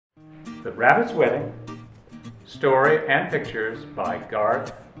The Rabbit's Wedding, story and pictures by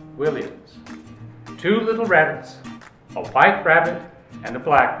Garth Williams. Two little rabbits, a white rabbit and a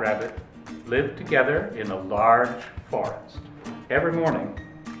black rabbit, lived together in a large forest. Every morning,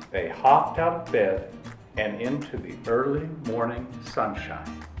 they hopped out of bed and into the early morning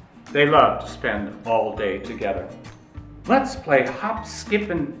sunshine. They loved to spend all day together. "Let's play hop, skip,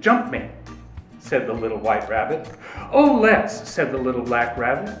 and jump me," said the little white rabbit. "Oh, let's," said the little black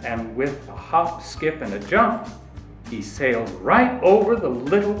rabbit, and with a hop, skip, and a jump, he sailed right over the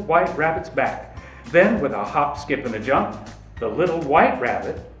little white rabbit's back. Then, with a hop, skip, and a jump, the little white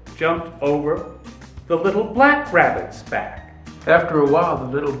rabbit jumped over the little black rabbit's back. After a while,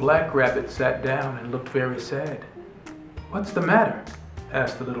 the little black rabbit sat down and looked very sad. "What's the matter?"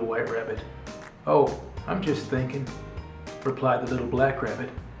 asked the little white rabbit. "Oh, I'm just thinking," replied the little black rabbit.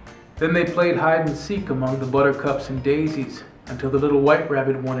 Then they played hide and seek among the buttercups and daisies until the little white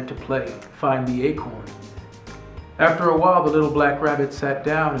rabbit wanted to play find the acorn. After a while, the little black rabbit sat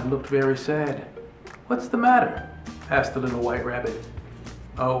down and looked very sad. "What's the matter?" asked the little white rabbit.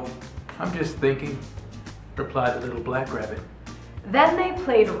 "Oh, I'm just thinking," replied the little black rabbit. Then they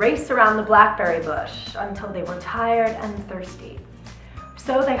played race around the blackberry bush until they were tired and thirsty.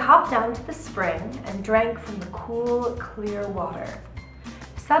 So they hopped down to the spring and drank from the cool, clear water.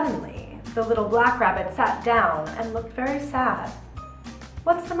 Suddenly, the little black rabbit sat down and looked very sad.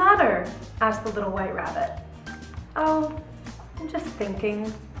 "What's the matter?" asked the little white rabbit. "Oh, I'm just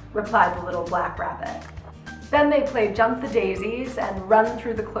thinking," replied the little black rabbit. Then they played jump the daisies and run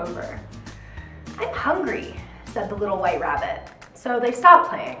through the clover. "I'm hungry," said the little white rabbit. So they stopped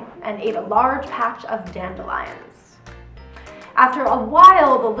playing and ate a large patch of dandelions. After a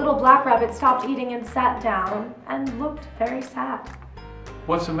while, the little black rabbit stopped eating and sat down and looked very sad.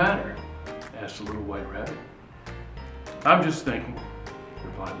 "What's the matter?" asked the little white rabbit. "I'm just thinking,"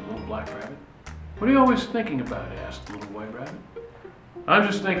 replied the little black rabbit. "What are you always thinking about?" asked the little white rabbit. "I'm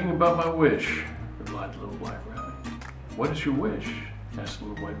just thinking about my wish," replied the little black rabbit. "What is your wish?" asked the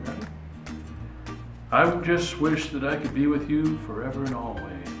little white rabbit. "I would just wish that I could be with you forever and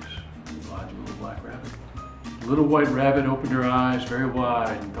always," replied the little black rabbit. The little white rabbit opened her eyes very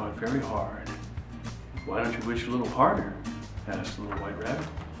wide and thought very hard. "Why don't you wish a little harder?" asked the little white rabbit.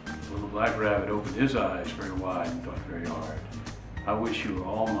 The little black rabbit opened his eyes very wide and thought very hard. "I wish you were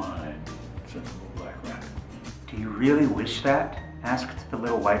all mine," said the little black rabbit. "Do you really wish that?" asked the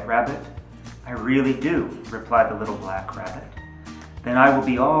little white rabbit. "I really do," replied the little black rabbit. "Then I will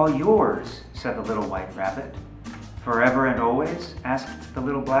be all yours," said the little white rabbit. "Forever and always?" asked the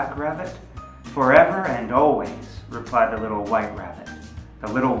little black rabbit. "Forever and always," replied the little white rabbit.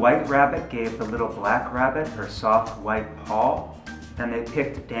 The little white rabbit gave the little black rabbit her soft white paw. Then they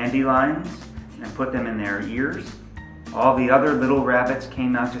picked dandelions and put them in their ears. All the other little rabbits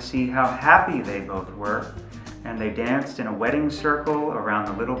came out to see how happy they both were, and they danced in a wedding circle around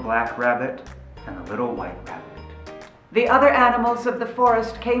the little black rabbit and the little white rabbit. The other animals of the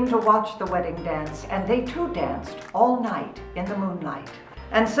forest came to watch the wedding dance, and they too danced all night in the moonlight.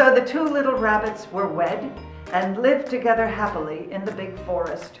 And so the two little rabbits were wed and lived together happily in the big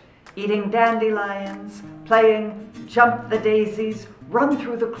forest, eating dandelions, playing jump the daisies, run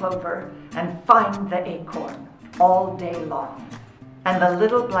through the clover, and find the acorn all day long. And the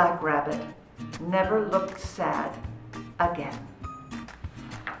little black rabbit never looked sad again.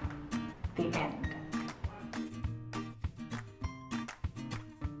 The end.